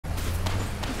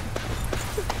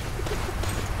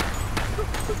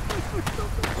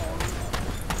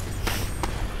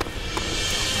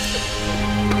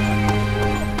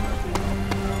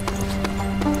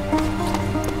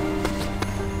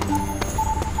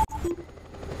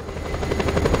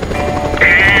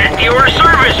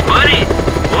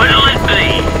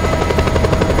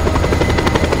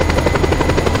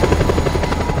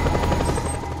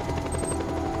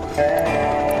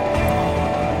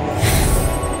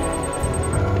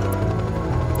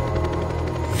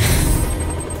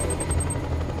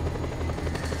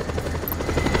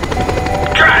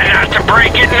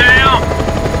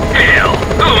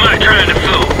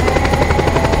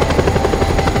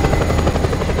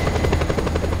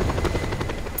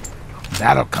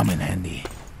That'll come in handy.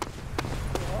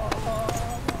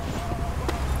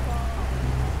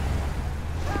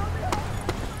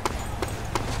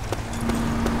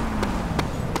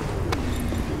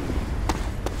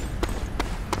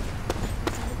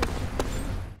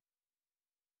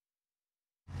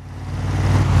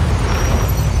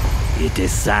 It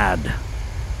is sad.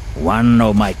 One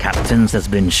of my captains has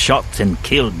been shot and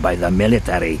killed by the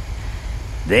military.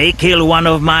 They kill one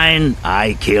of mine,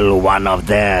 I kill one of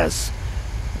theirs.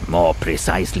 More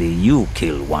precisely, you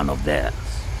kill one of theirs.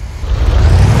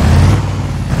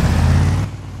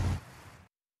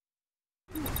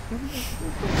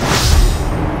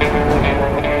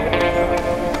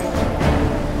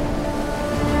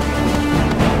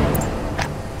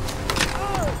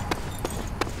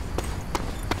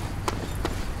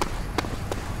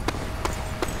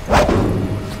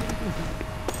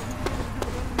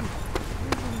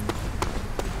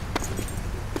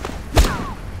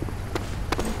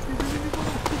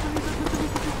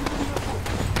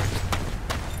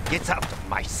 Get out of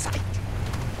my sight!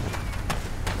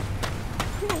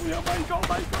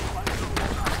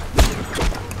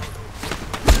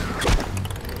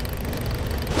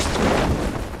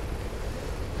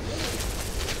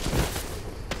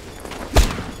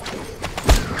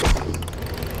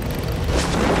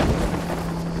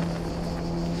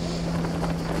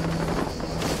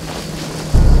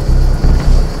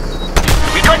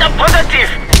 We got a positive!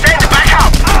 Send back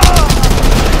up!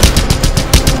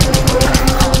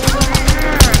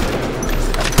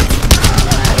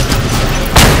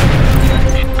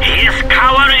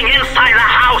 Inside the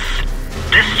house!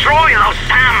 Destroy those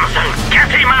Sams and get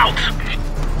him out!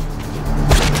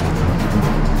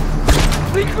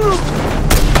 Regroup!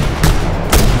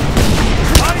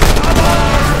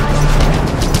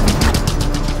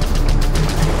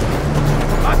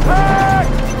 Attack!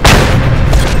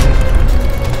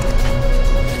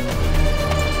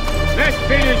 Let's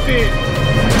finish this!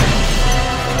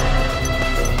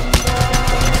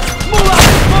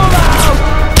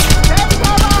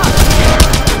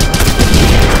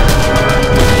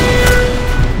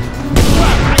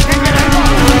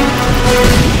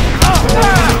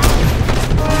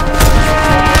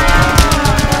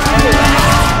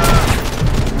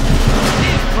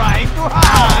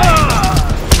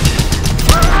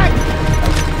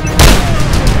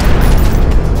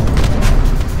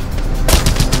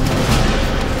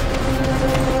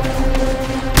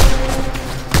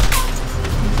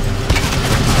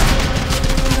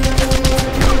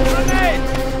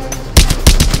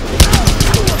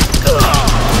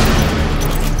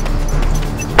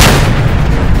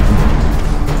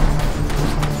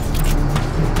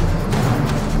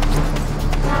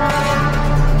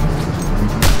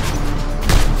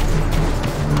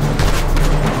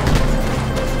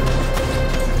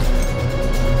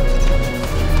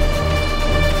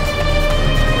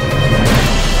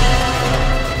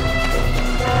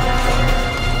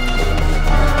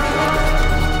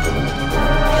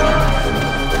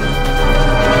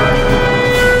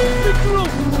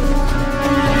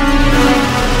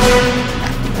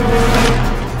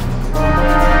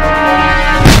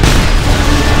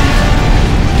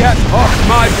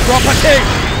 My property!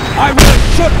 I will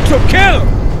shoot to kill!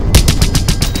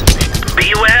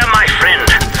 Beware, my friend.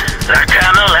 The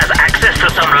Colonel has access to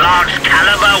some large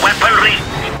caliber weaponry.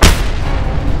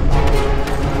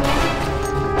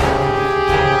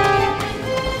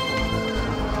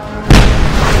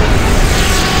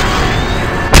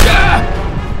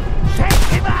 Take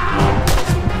him out!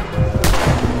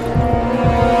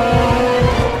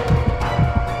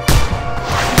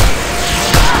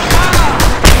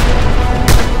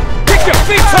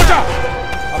 Soldier!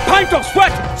 A pint of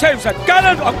sweat saves a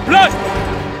gallon of blood!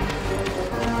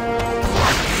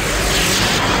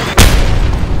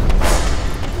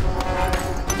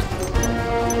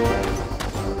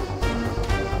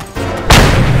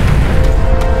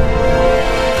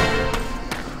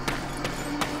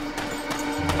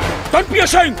 Don't be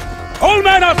ashamed! All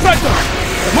men are frightened!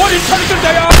 The more intelligent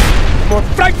they are, the more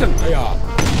frightened they are!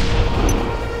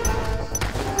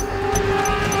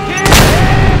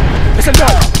 Listen,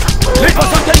 boy! Live for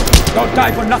something! Don't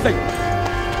die for nothing!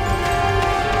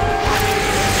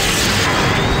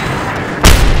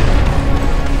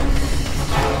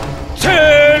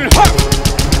 Chill!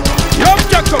 The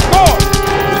object of war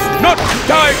is not to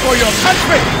die for your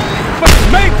country, but to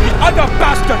make the other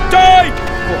bastard die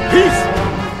for peace!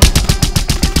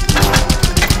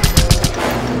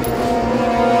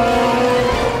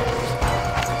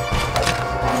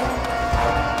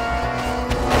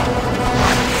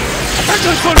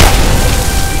 Soldier!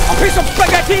 A piece of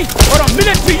spaghetti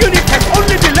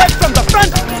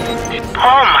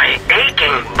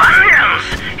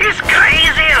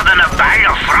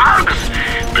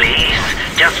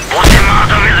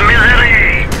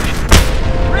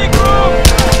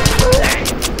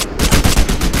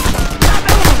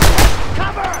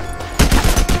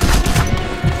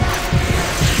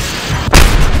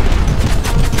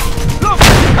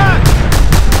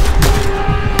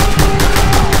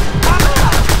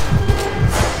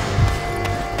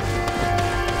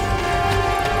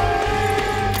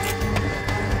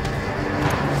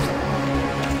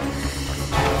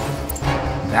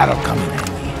That'll come in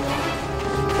handy.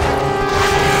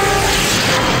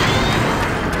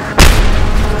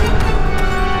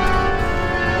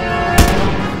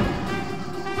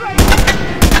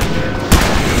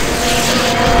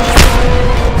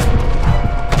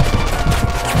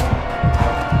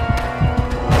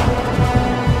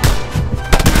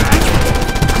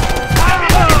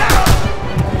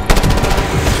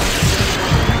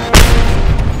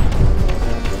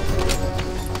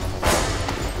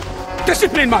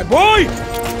 Discipline, my boy!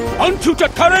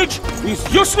 Untutored courage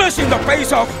is useless in the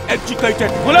face of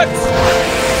educated bullets!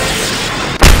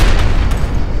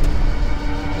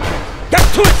 Get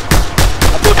to it!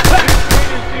 A good plan!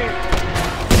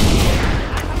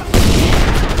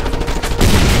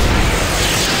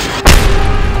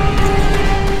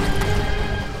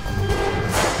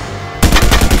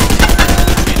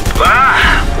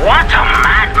 What a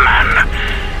madman!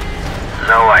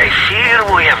 Though I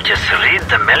fear we have just rid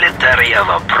the military of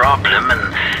a problem,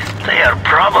 and they are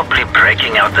probably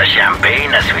breaking out the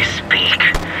champagne as we speak.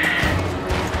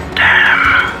 Damn.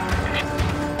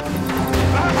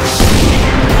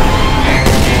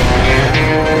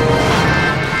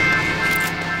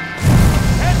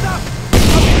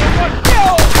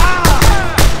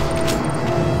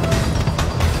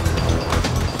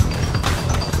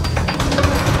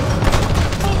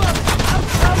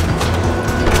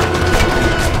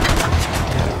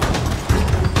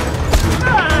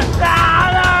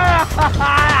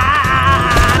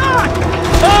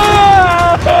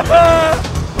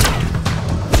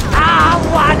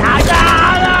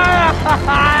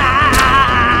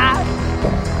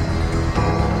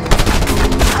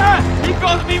 He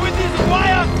got me with his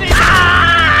wire thing!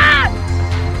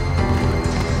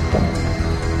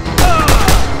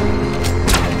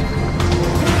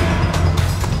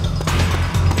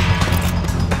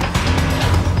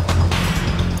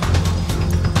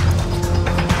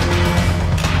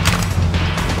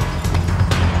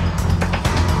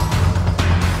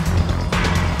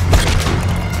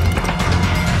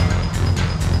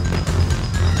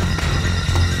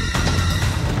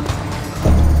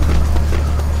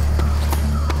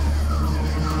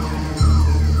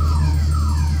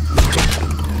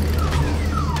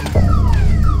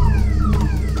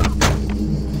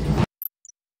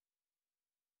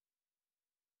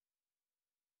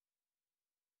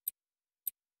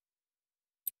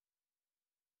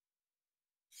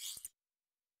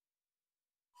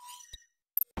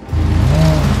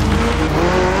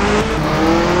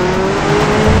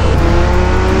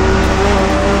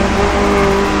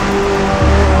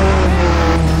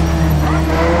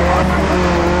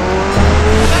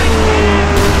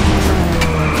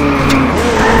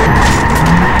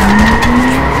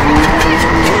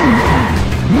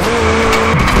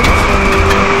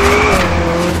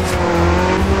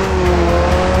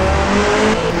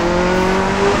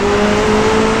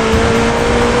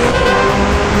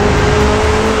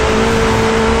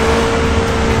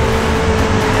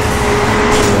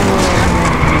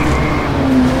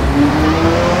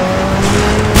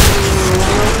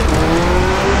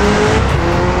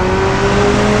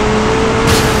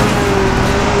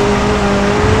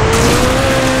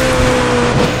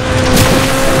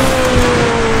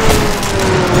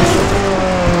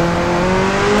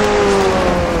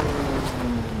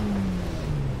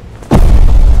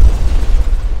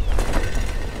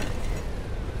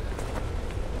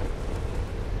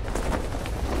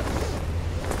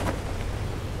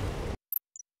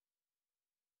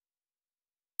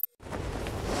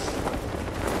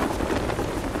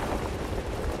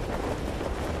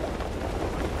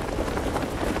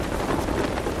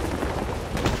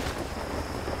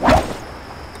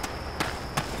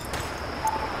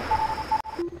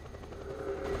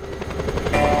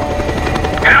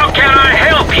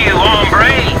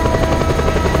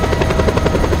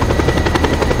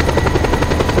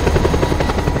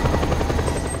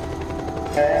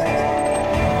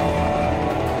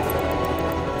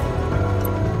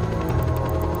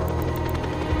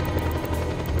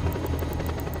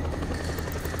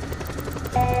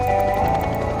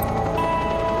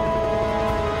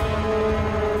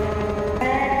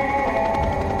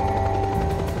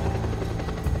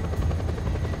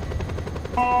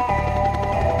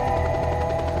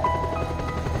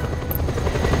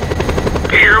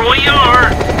 Here we are.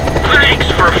 Thanks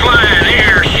for flying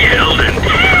here, Sheldon.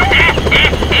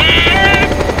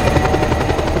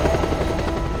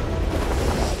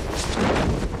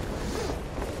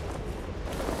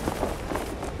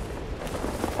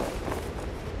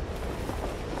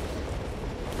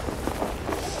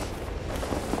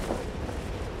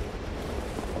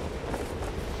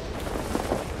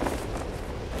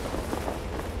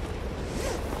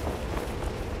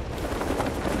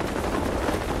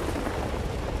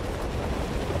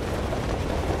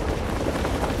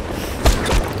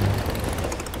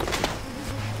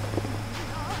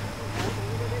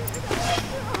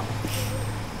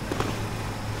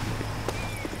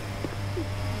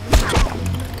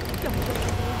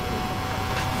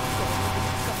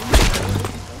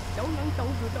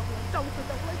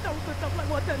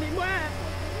 anywhere.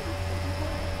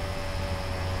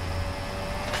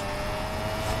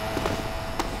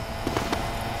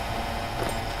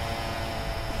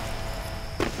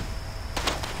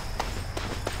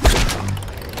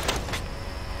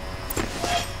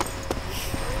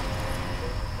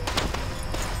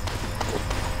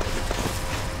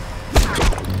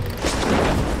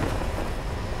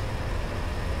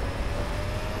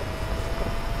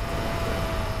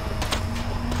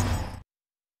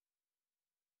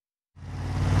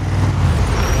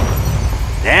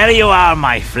 There you are,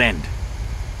 my friend.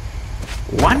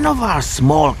 One of our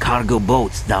small cargo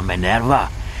boats, the Minerva,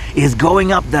 is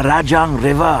going up the Rajang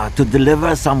River to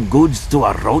deliver some goods to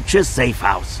a Roche's safe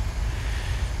house.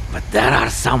 But there are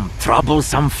some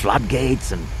troublesome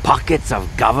floodgates and pockets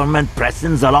of government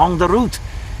presence along the route,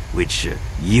 which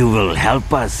you will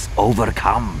help us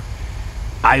overcome.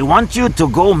 I want you to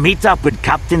go meet up with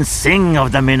Captain Singh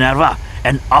of the Minerva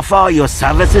and offer your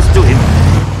services to him.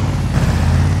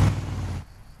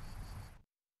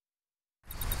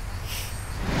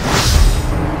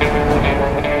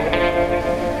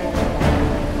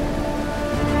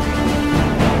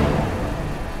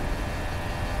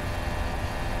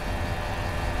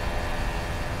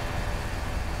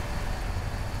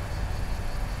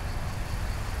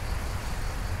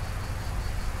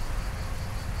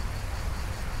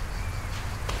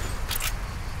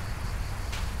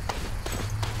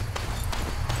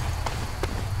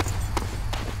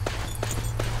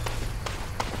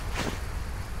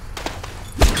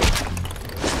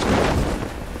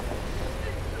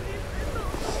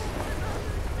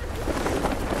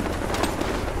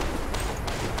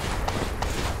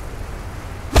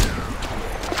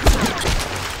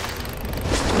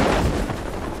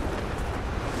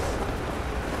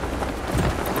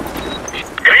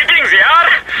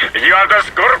 You are the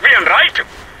Scorpion, right?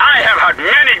 I have heard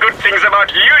many good things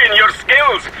about you and your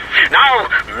skills. Now,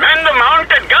 man the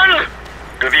mounted gun!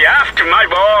 To the aft, my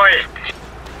boy!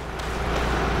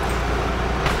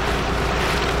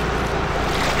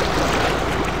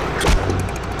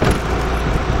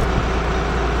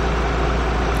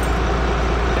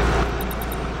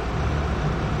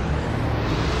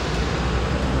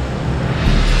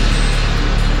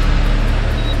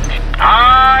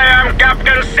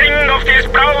 Captain Singh of this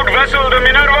proud vessel, the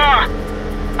Minerva.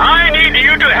 I need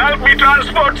you to help me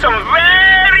transport some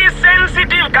very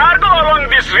sensitive cargo along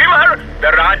this river, the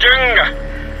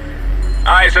Rajang.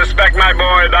 I suspect, my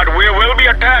boy, that we will be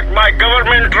attacked by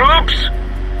government troops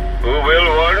who will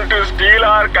want to steal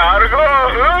our cargo.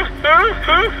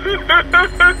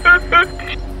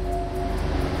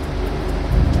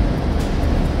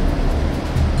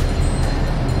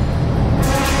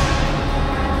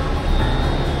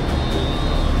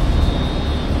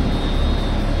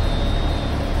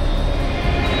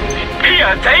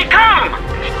 Here they come!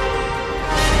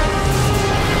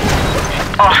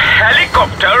 A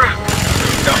helicopter?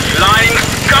 The flying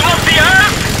scum of the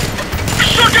earth?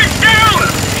 Shut it down!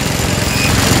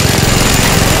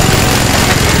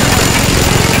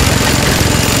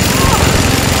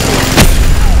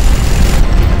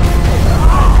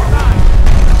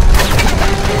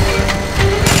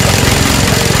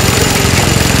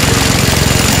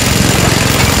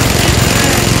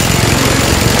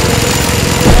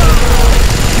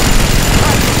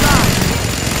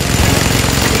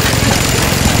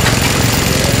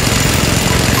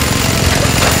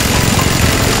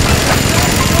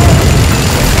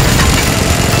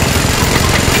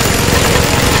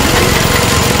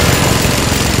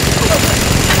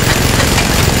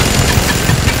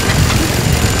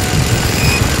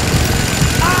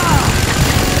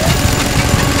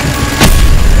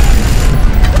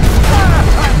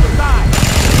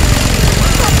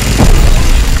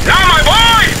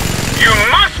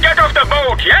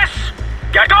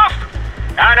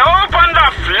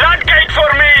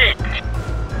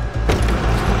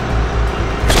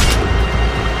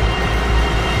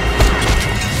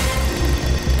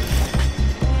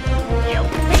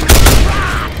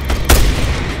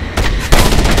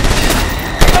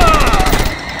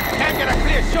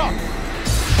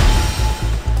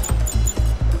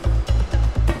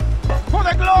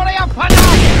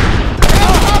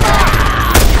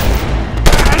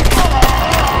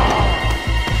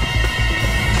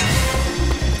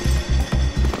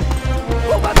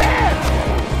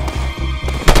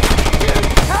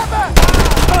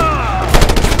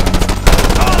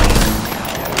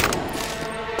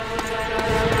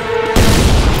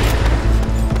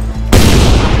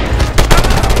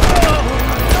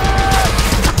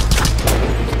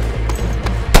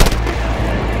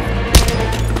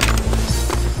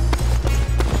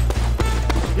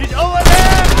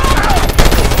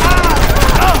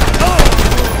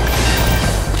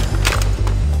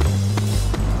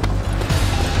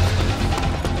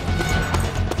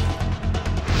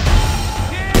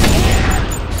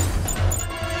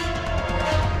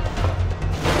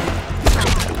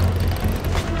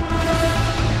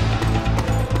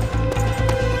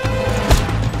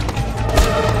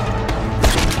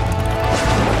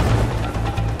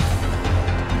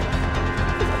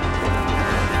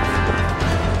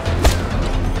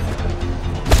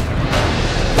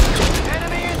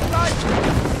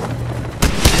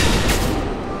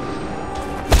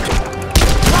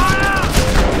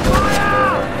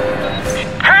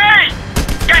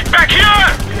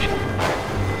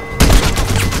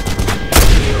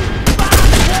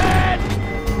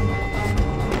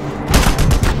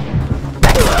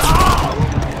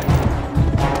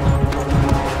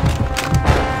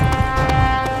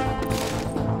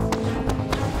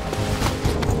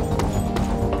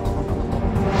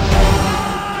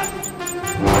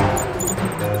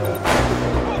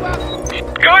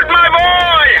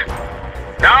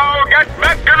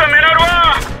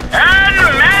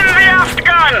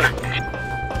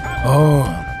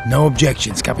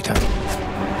 objections, Capitan.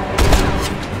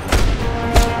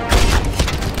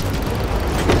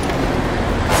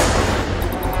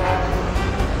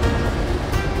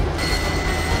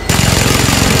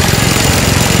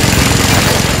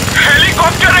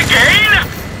 Helicopter again?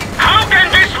 How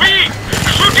can this be?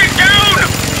 Shoot it down!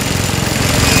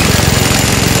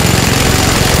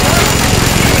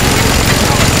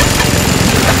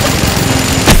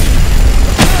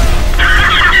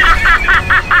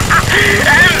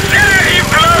 And there he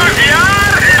blows, yaar!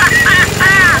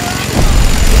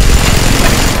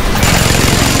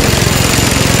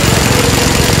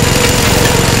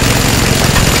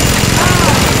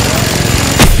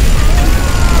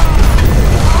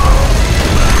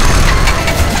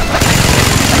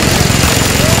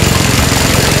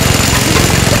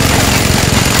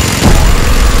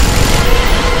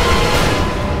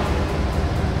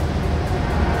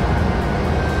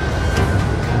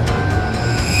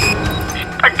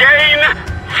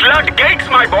 Floodgates,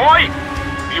 my boy!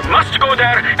 You must go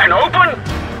there and open!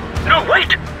 No,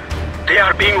 wait! They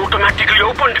are being automatically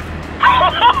opened!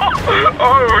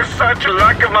 Oh, such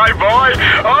luck, my boy!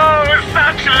 Oh,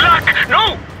 such luck!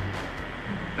 No!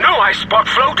 No, I spot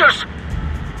floaters!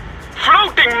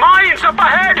 Floating mines up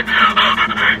ahead!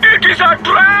 It is a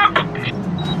trap!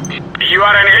 You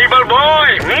are an able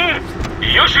boy, hmm?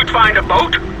 You should find a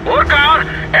boat or car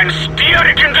and steer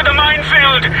it into the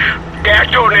minefield!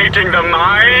 Detonating the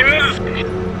mines!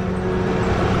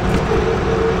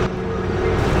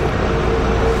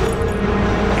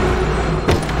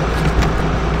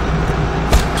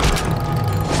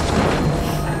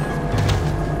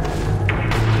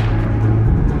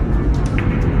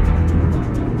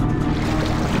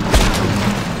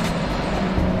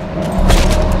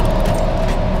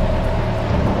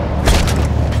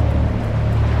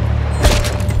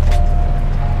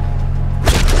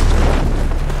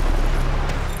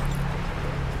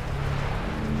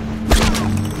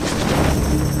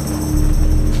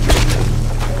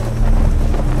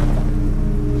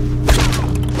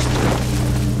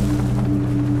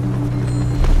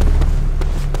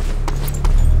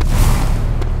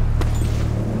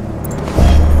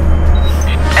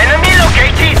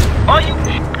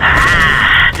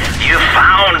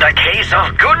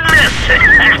 Of goodness!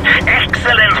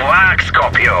 Excellent work,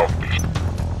 Scorpio!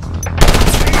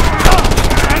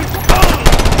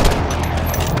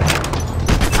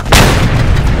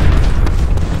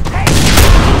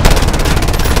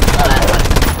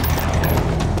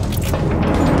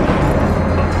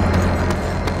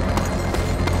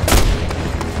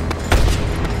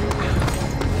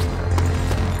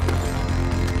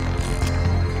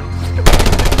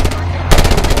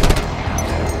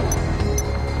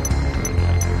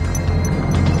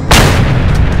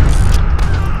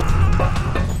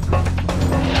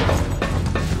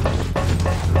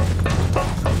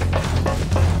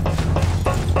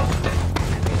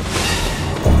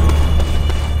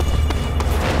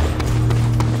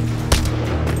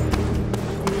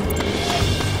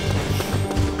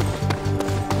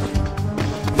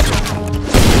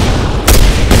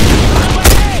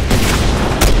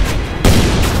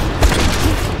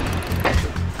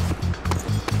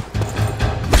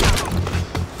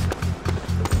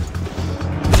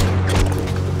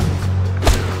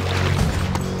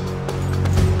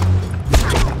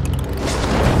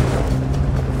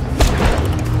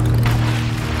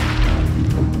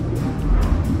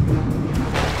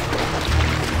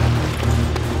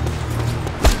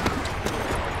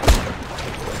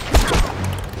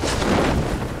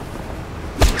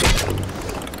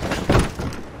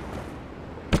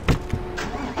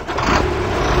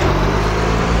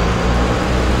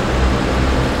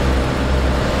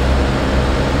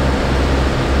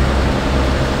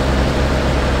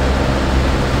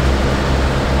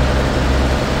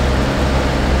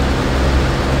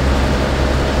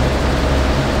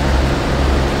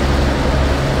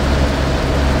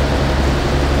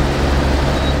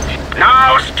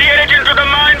 Steer it into the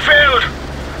minefield!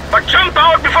 But jump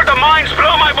out before the mines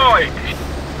blow, my boy!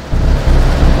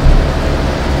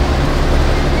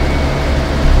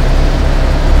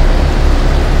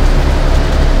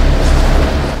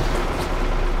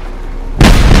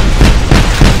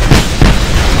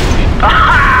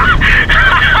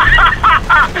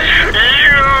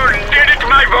 You did it,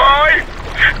 my boy!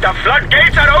 The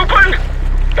floodgates are open!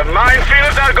 The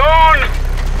minefields are gone!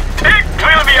 It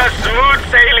will be a smooth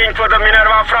sailing for the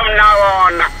Minerva from now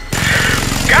on.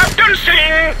 Captain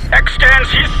Singh extends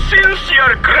his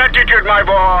sincere gratitude, my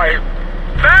boy.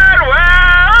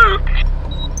 Farewell!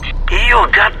 You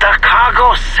got the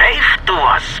cargo safe to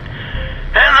us.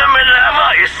 And the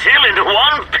Minerva is still in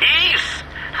one piece.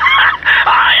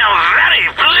 I am very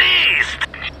pleased.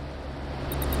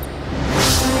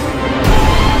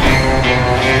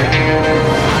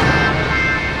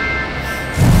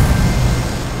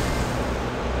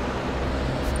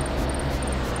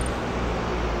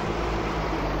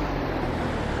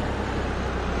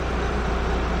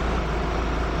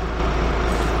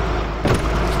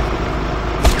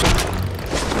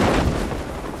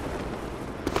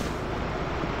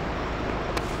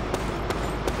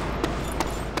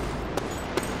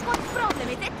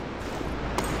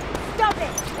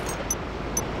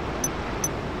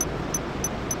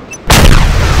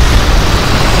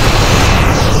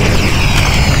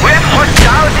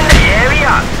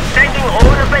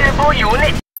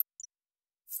 Unit.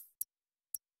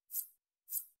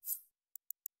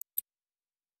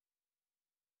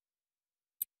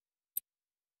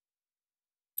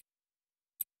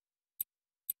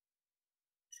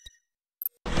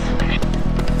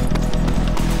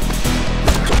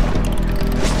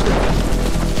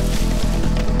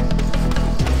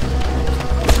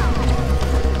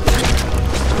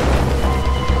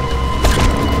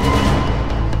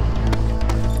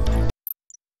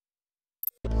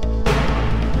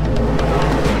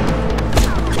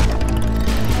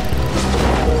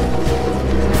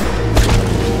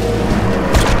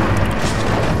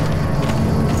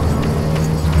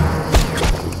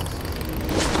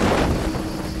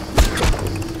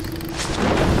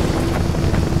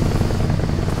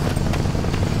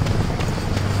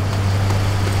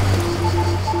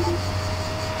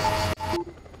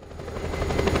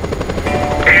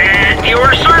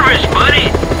 Your service, buddy.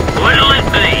 What'll it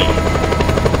be?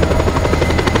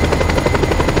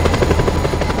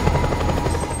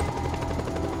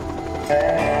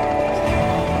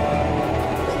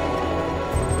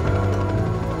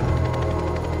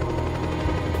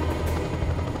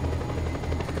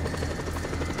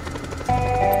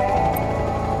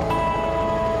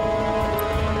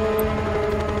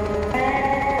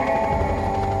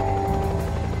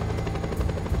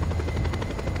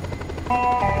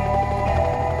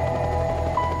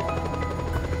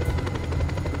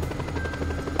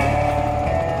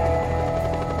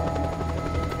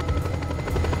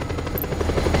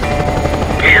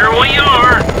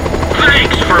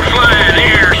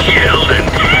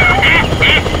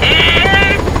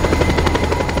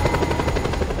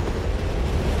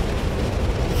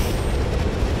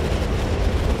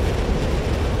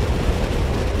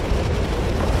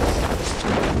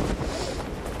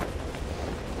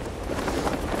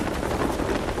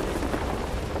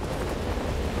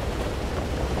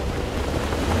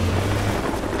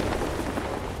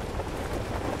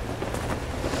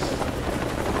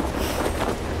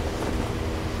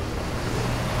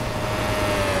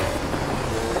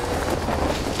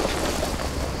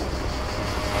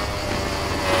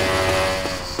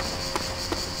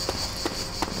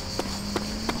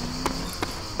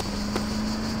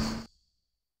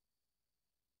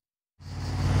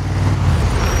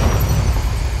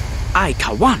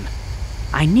 Kawan,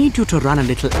 I need you to run a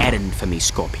little errand for me,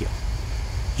 Scorpio.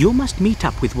 You must meet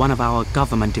up with one of our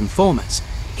government informers.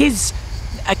 His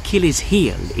Achilles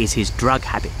heel is his drug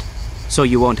habit, so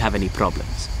you won't have any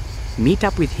problems. Meet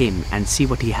up with him and see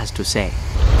what he has to say.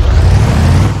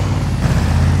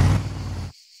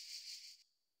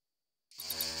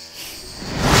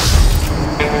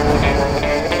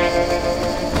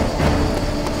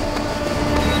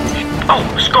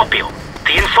 Oh, Scorpio.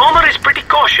 The informer is pretty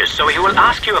cautious, so he will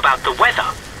ask you about the weather.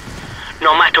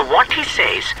 No matter what he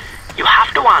says, you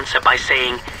have to answer by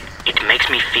saying, "It makes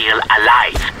me feel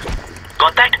alive."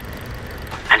 Got that?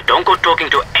 And don't go talking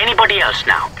to anybody else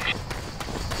now.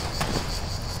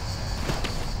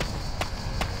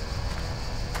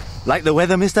 Like the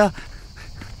weather, mister?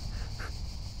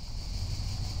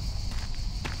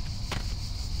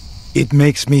 It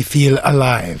makes me feel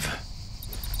alive.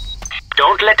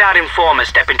 Don't let our informer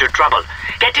step into trouble.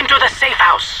 Get him to the safe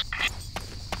house.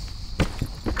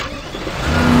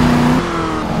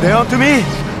 They're on to me!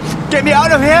 Get me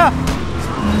out of here!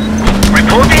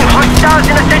 Reporting hostiles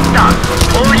in the sector.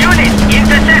 All units,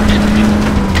 intercept.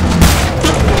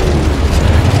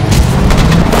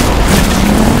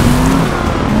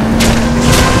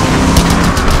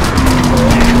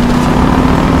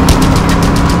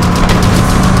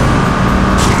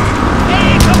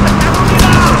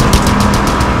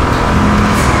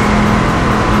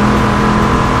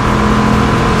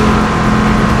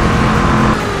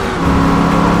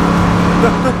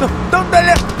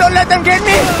 Don't let them get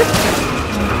me!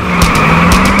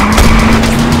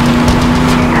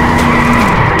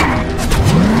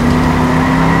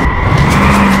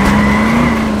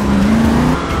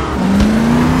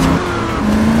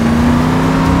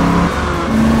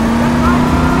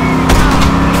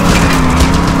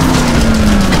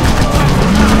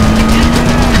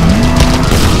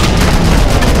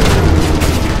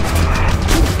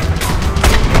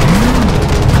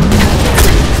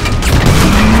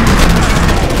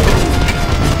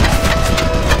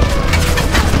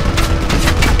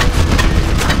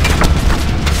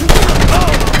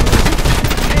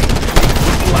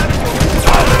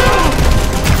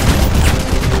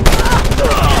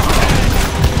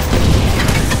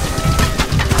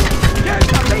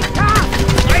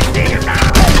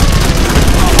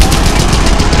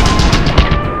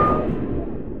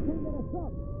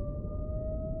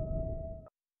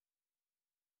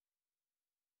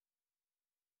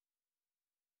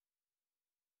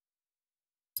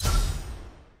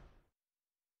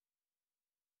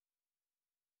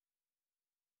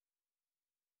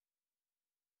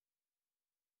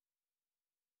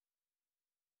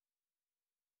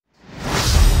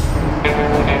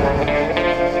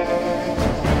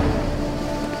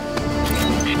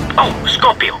 Oh,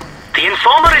 Scorpio. The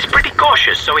informer is pretty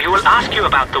cautious, so he will ask you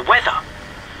about the weather.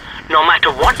 No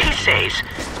matter what he says,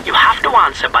 you have to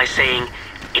answer by saying,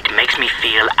 "It makes me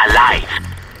feel alive."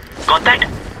 Got that?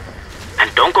 And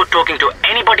don't go talking to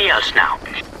anybody else now.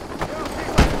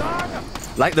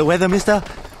 Like the weather, mister?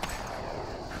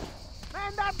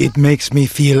 It makes me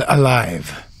feel alive.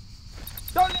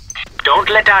 Don't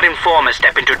let our informer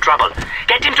step into trouble.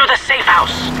 Get him to the safe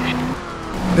house.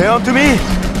 They're on to me!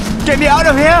 Get me out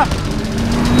of here!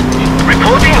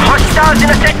 Reporting hostiles in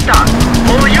the sector.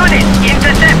 All units,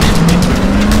 intercept.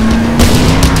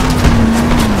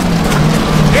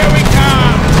 Here we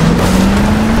come!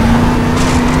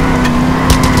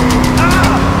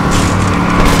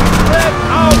 Let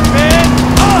out, man!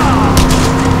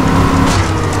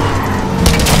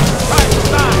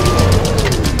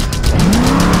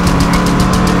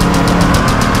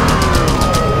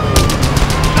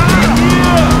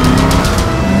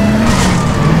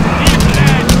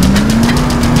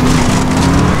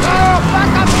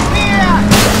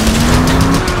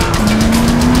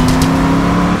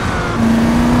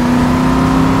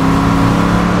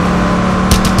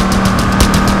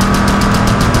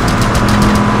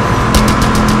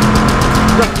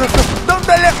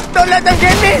 Don't let them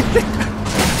get me!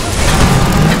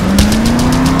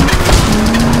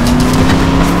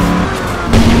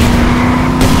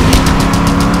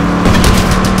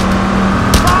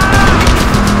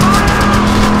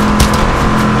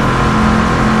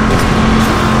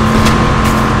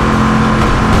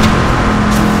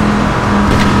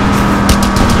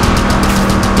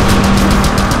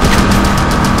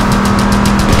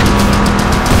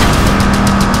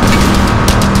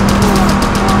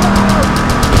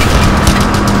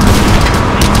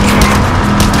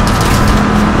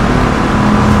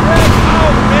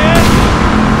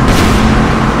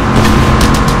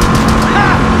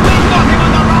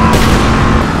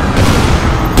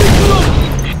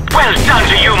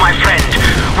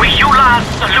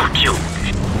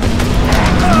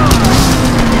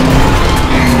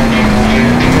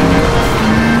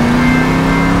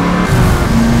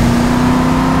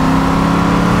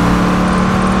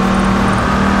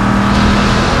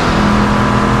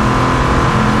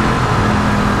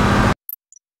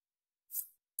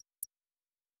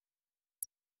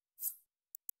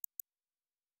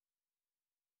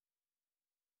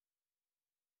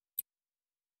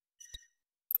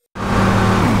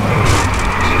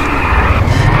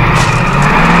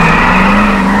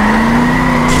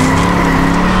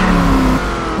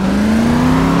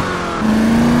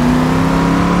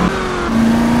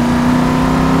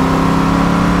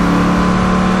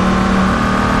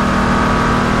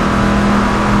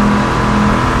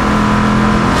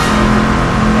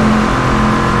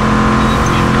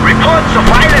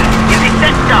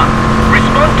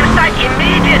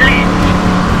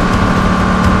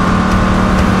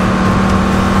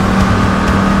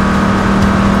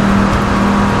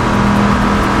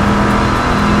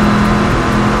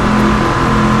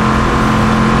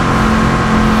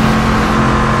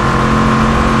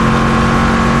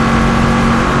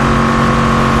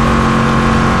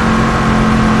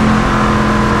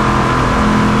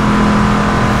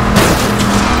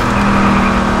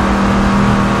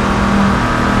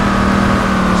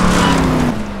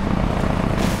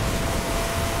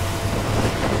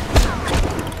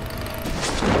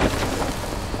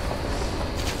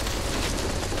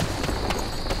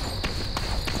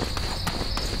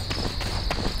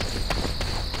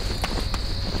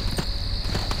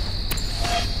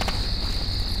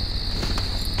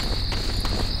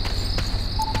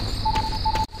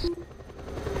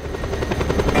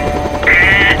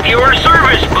 Your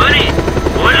service, buddy.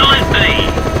 What'll it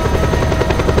be?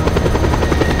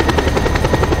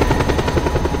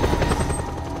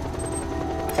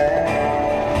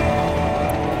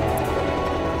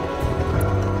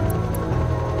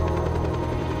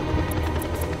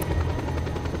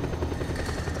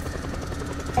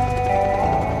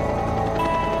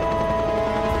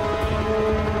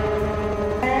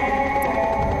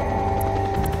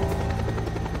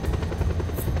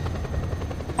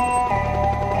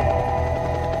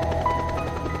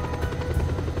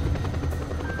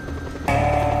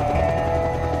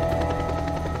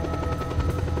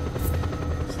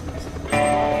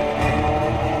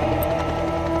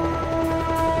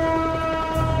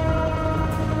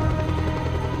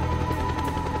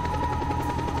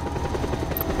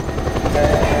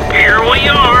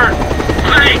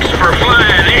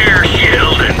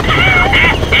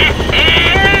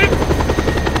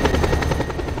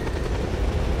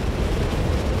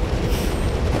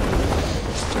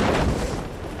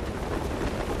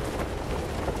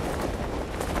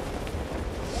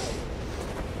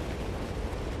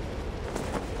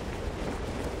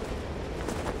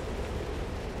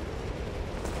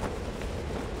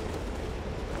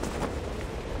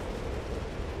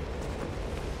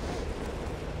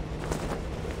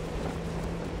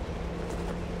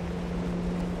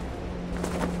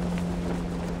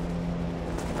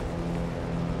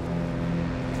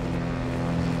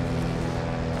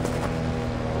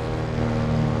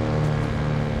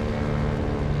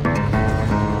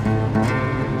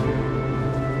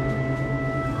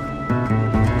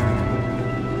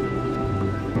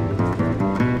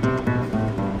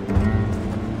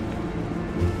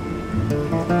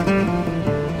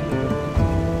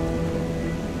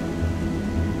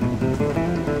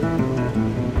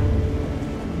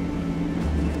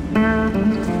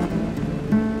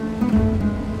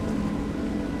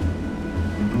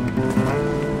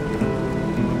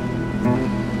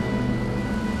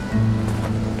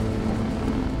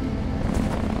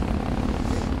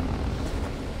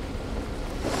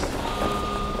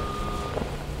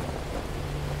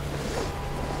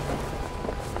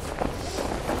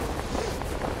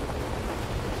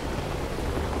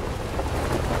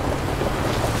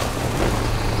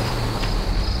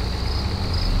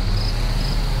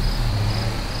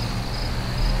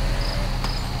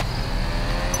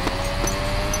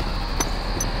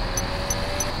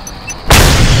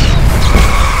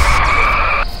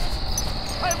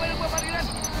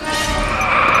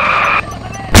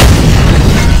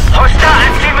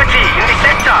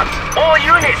 All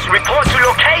units, report to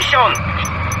location!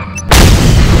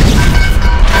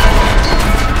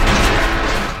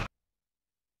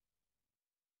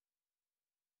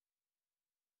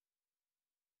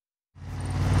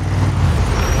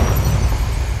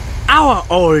 Our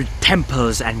old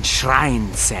temples and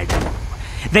shrines, Sergio.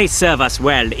 They serve us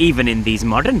well even in these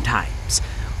modern times.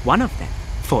 One of them,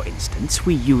 for instance,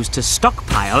 we use to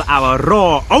stockpile our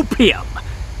raw opium.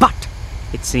 But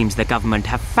it seems the government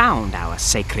have found our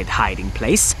sacred hiding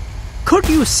place. Could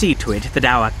you see to it that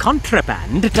our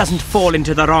contraband doesn't fall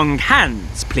into the wrong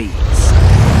hands, please?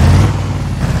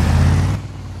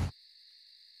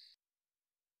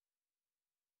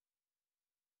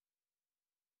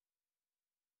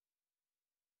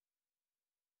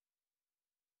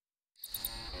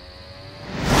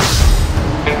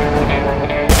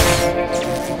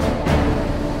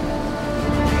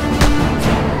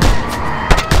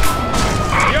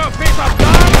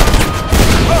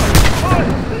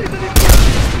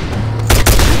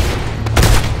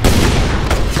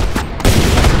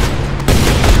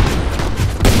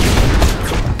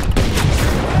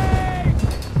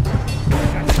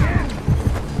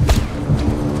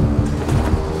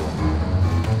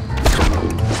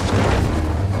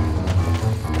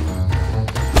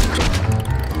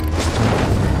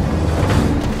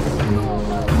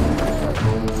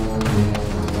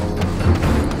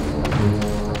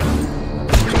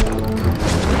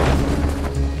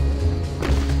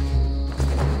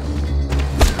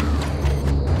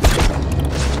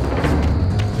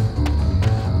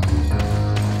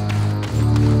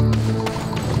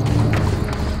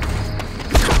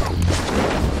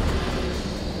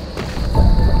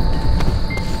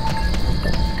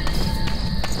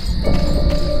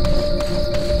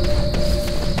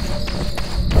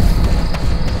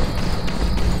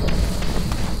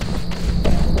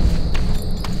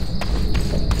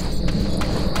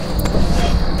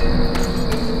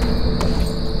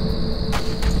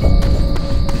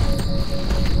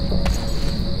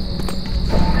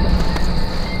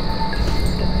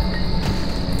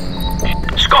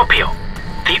 Scorpio,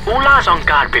 the Ulas on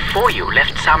guard before you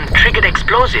left some triggered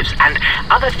explosives and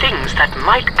other things that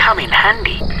might come in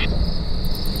handy.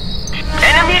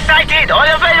 Enemy sighted! All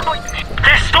available!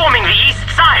 They're storming the east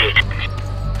side!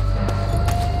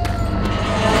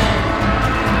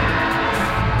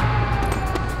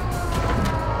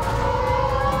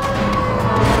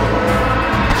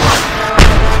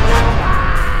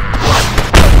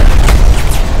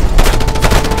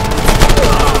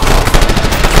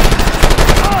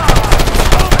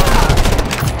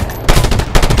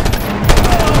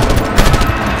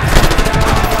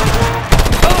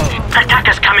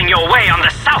 Attackers coming your way on the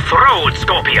south road,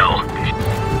 Scorpio!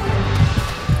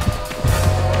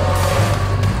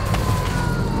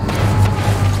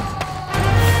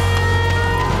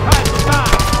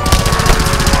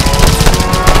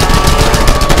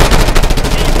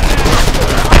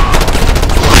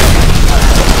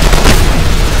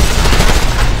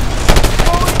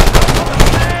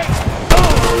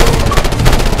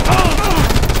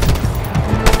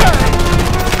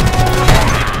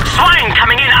 Swine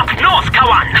coming in up north,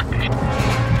 Kawan!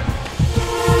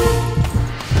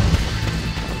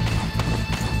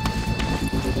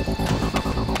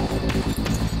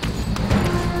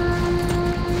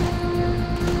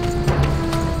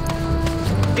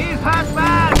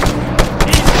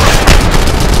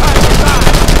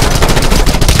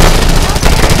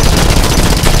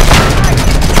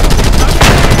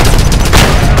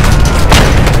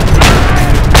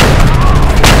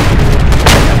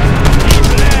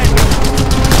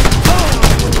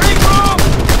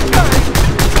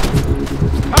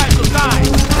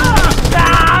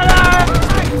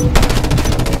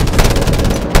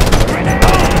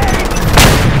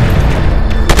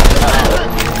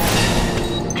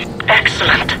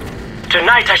 Excellent.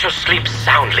 Tonight I shall sleep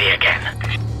soundly again.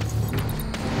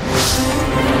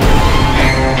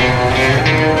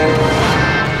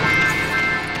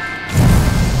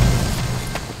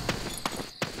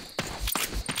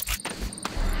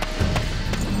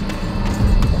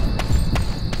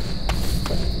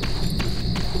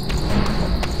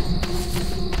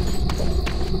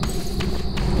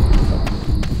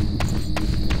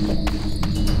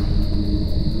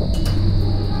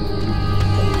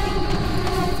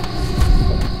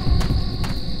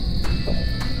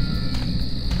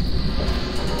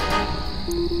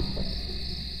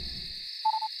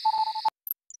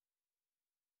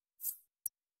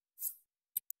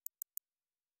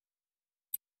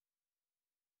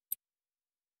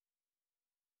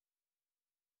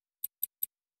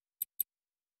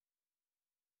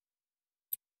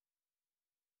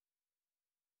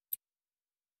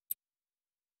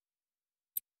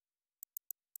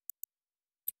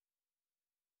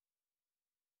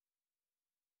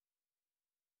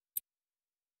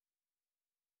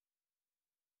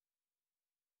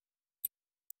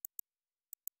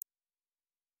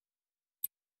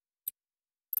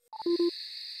 Ready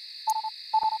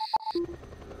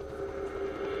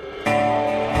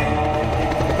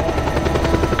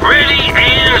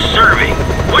and serving.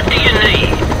 What do you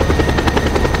need?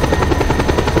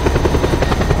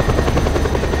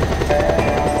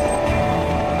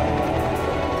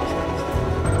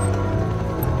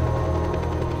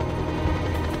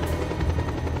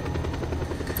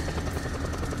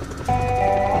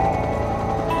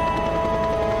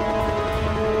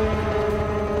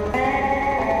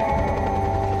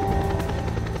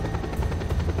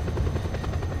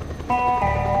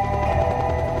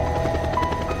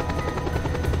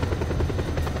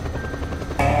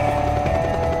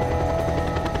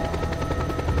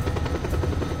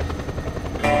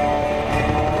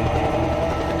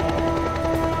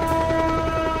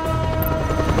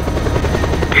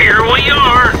 Here we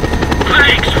are.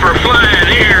 Thanks for flying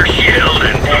air,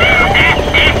 Sheldon.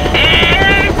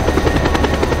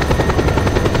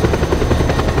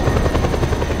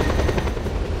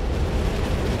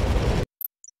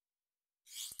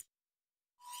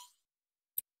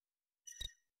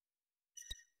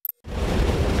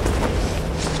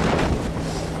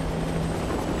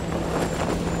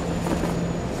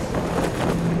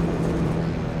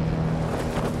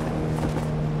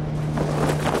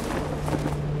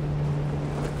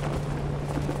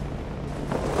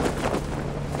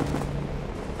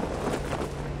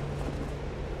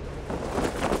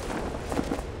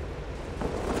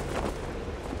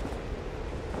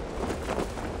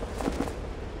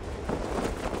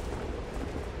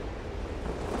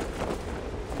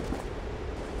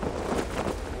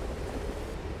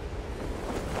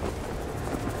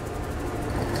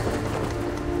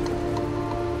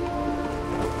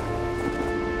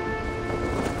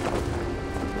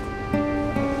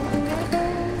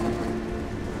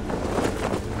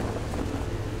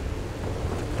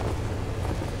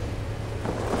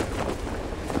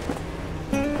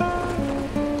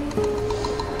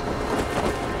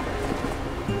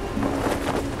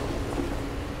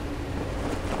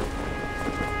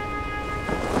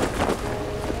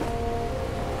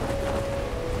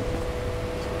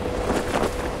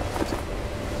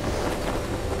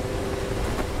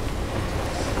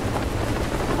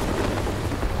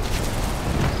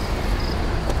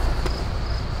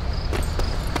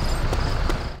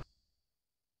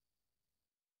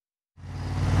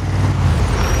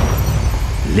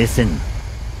 Listen,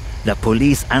 the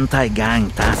police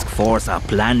anti-gang task force are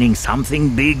planning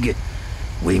something big.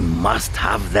 We must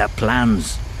have their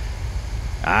plans.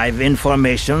 I've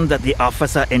information that the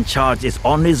officer in charge is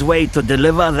on his way to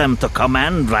deliver them to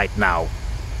command right now.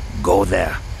 Go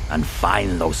there and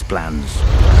find those plans.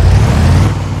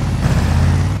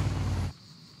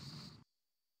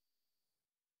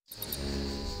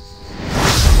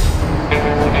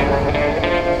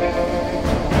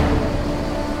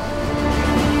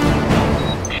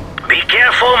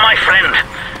 My friend,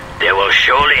 they will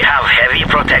surely have heavy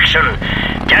protection.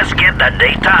 Just get the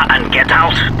data and get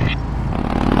out.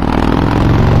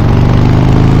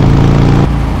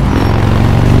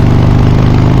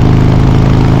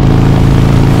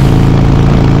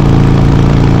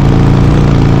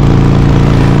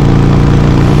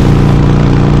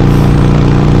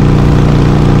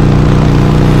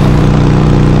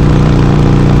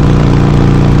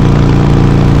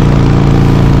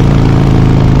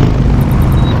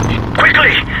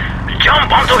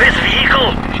 Jump onto his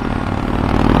vehicle!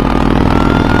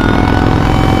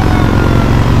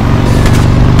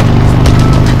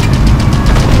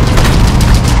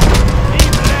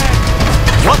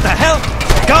 What the hell?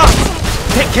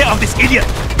 Guards! Take care of this idiot!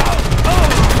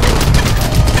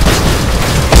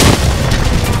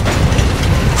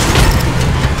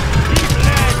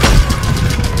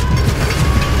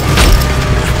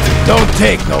 Don't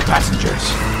take no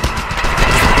passengers.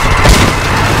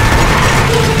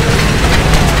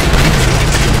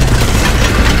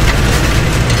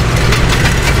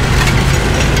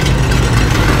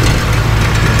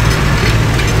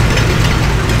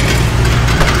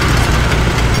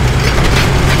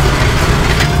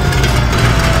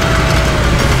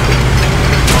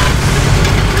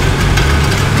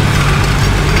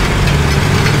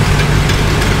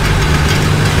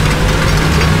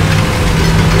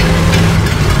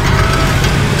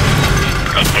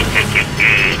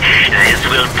 This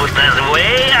will put us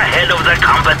way ahead of the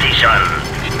competition.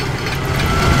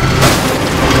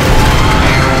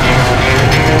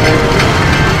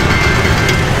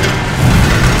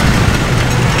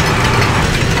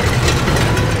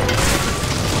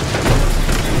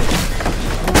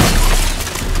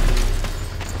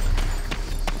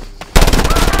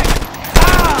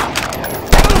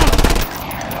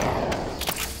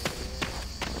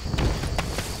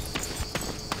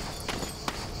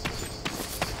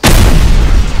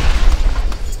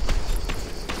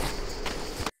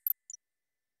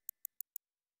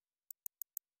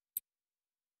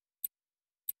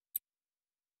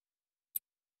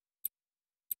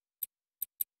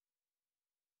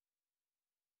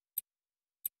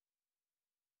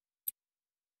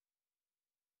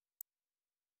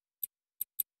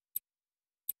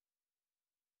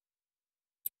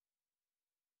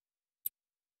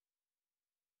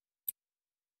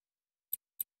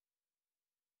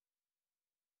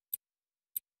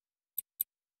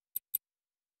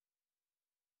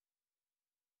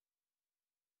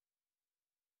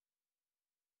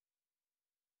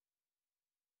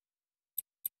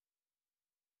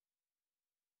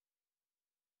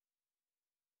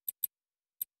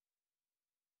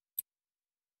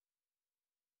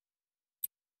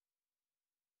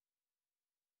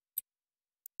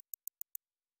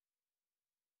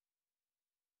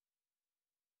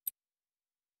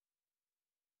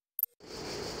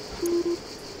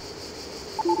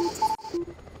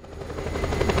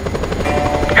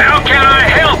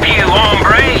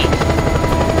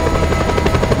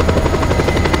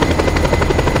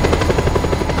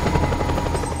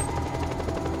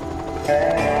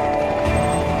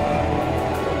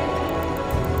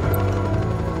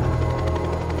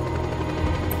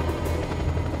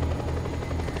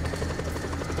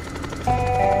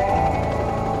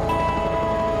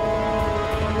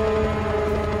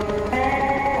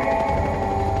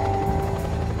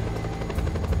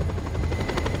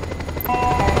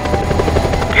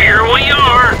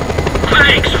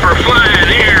 Thanks for flying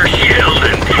here,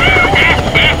 Sheldon.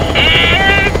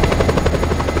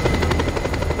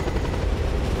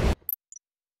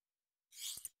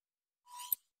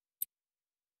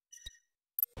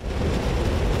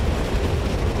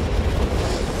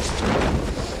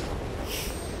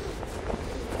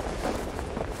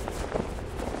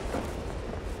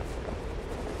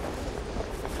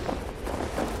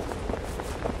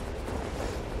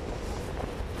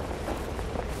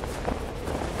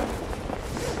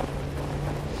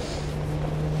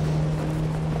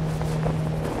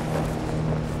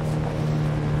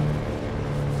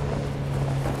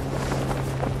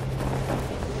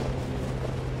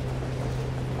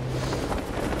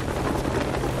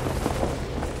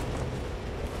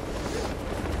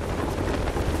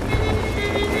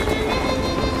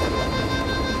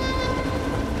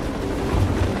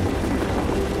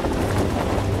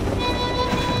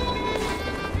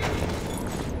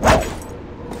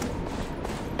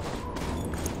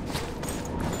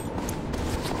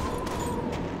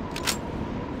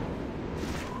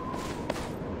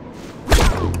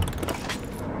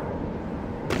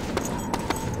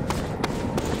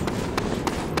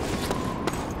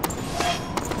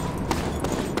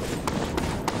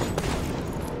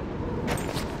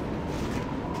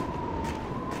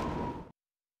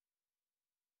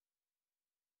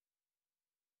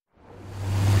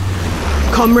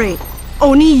 Comrade,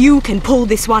 only you can pull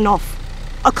this one off.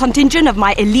 A contingent of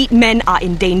my elite men are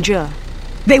in danger.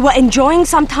 They were enjoying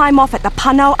some time off at the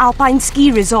Panau Alpine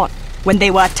Ski Resort when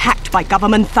they were attacked by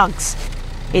government thugs.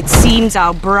 It seems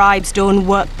our bribes don't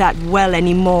work that well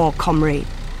anymore, comrade.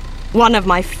 One of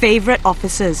my favorite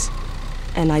officers,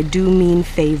 and I do mean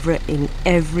favorite in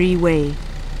every way,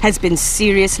 has been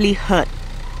seriously hurt.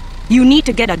 You need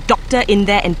to get a doctor in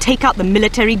there and take out the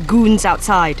military goons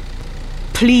outside.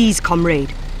 Please,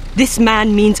 comrade. This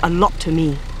man means a lot to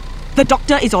me. The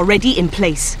doctor is already in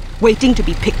place, waiting to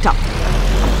be picked up.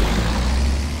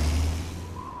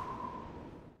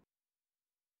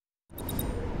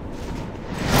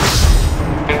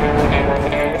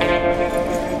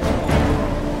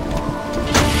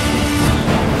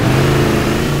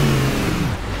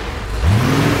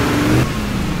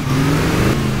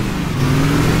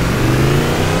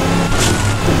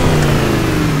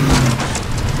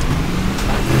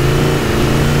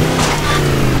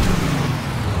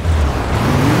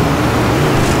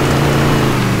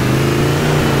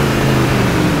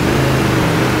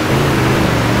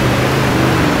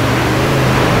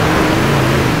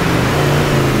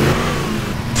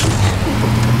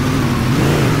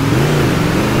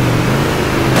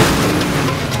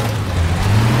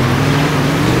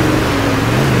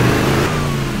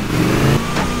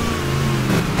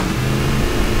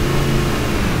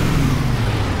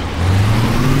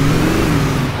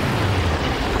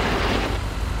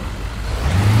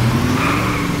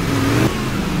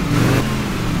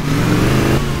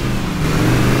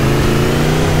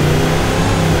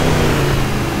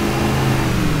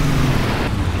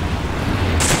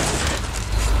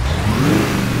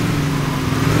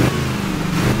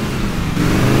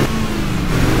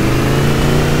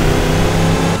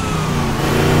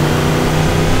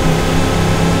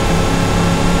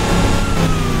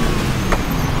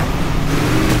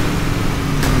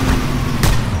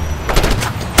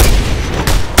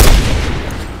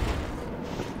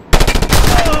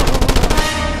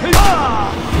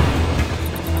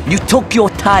 You took your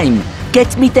time.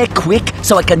 Get me there quick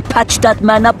so I can patch that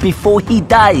man up before he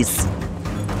dies.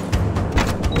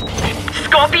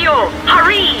 Scorpio,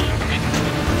 hurry!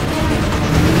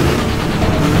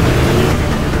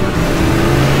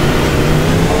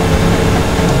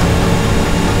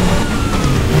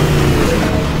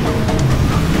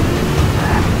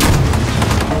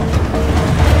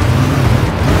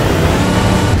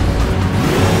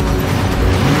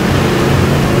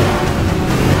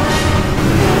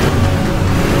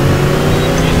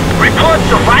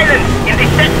 Reports of violence in the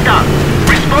sector.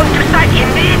 Respond to site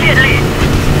immediately.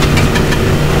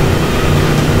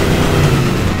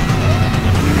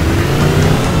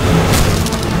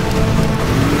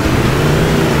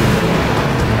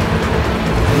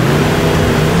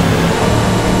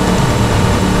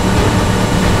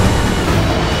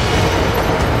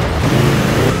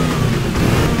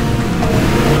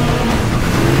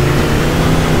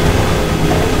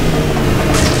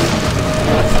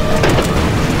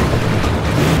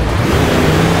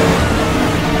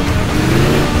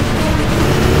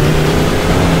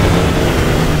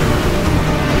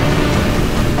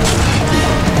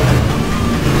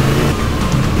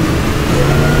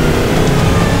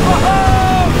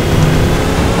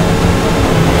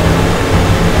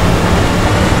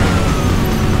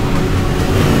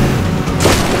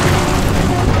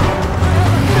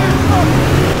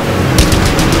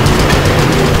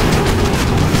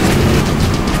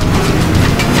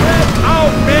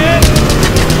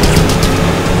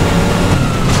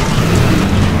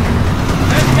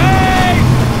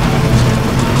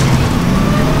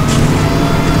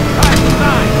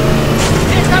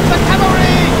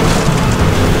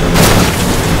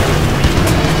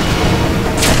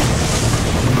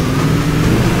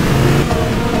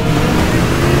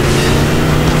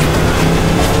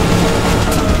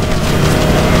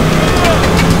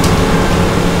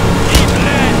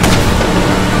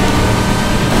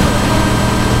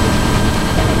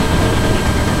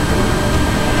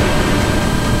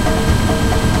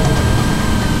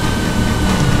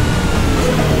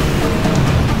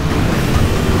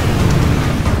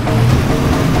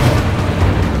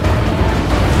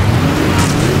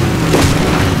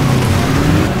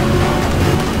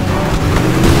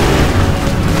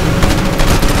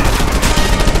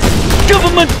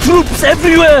 Government troops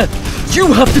everywhere!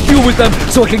 You have to deal with them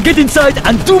so I can get inside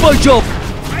and do my job!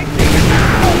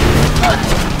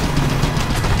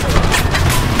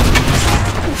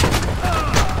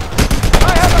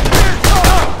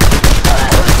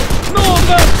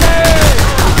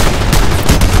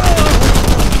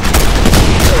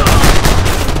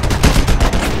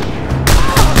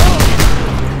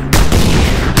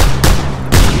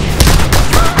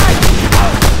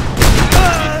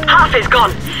 Half is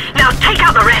gone. Now take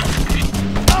out the rest.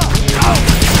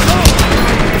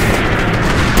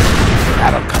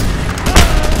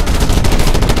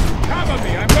 Cover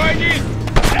me, I'm going in!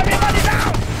 Everybody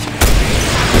down!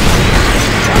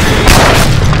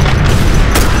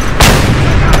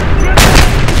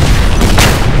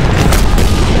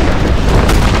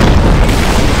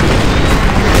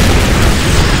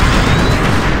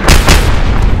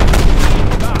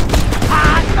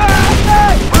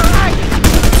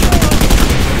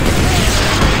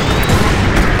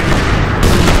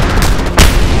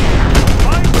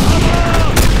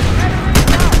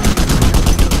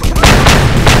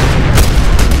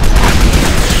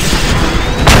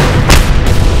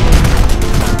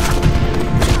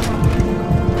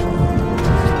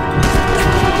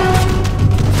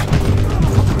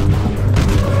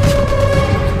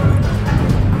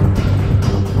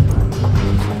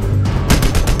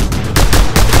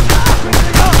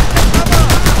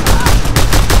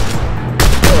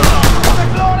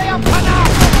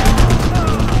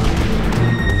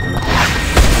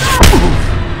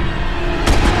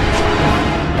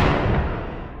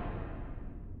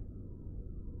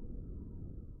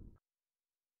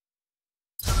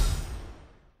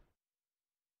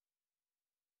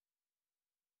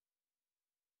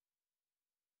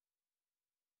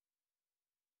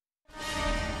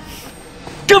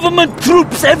 Government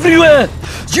troops everywhere!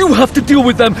 You have to deal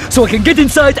with them so I can get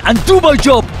inside and do my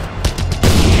job!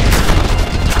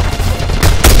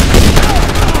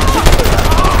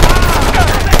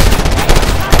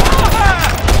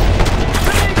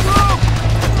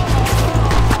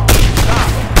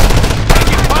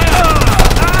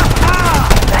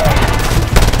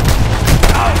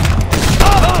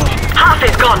 Half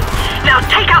is gone. Now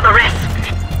take out the rest.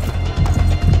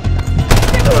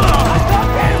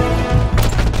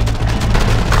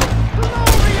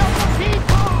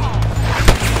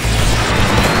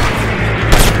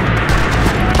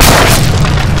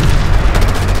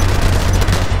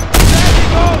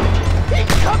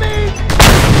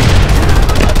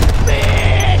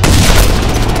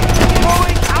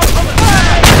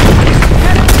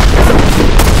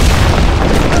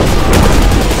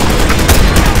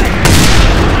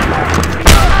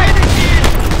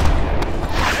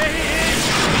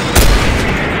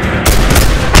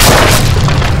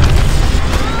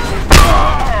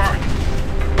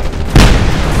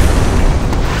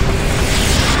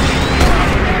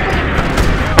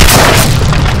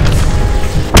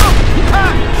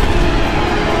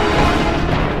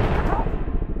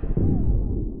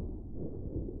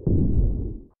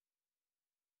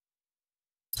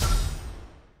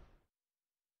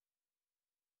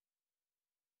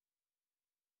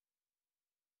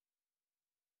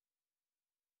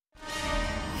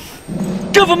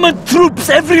 Government troops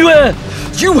everywhere!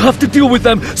 You have to deal with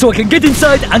them so I can get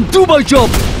inside and do my job!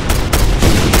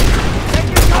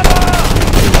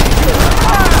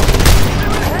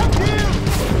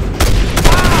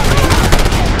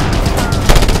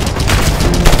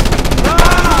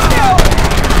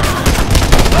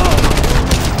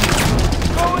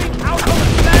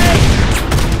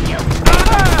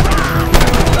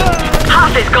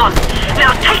 Half is gone.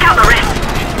 Now take out the rest.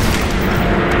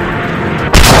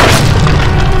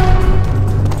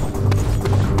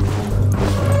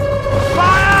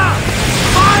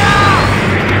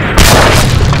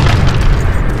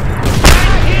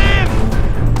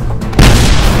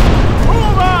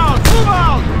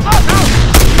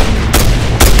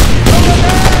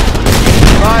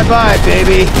 Bye,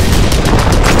 baby.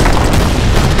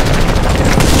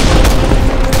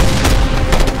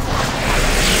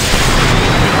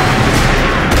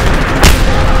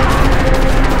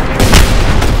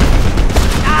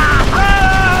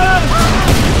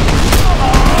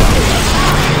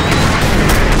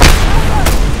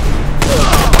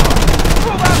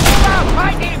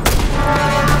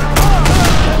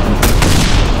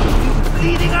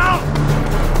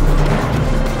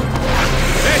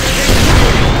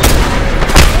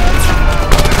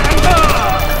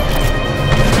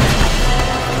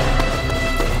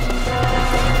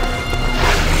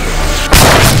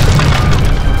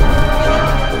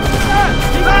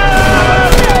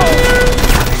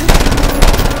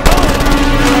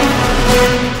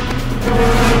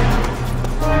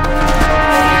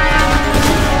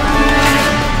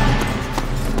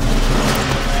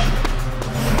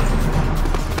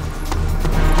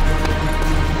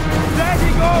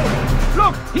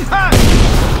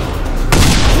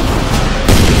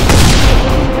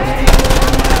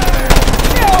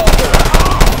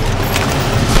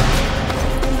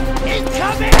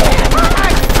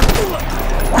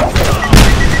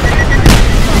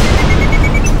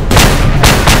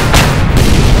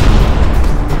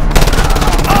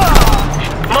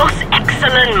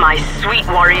 Alan, my sweet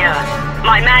warrior.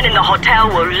 My man in the hotel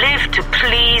will live to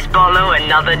please Bolo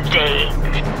another day.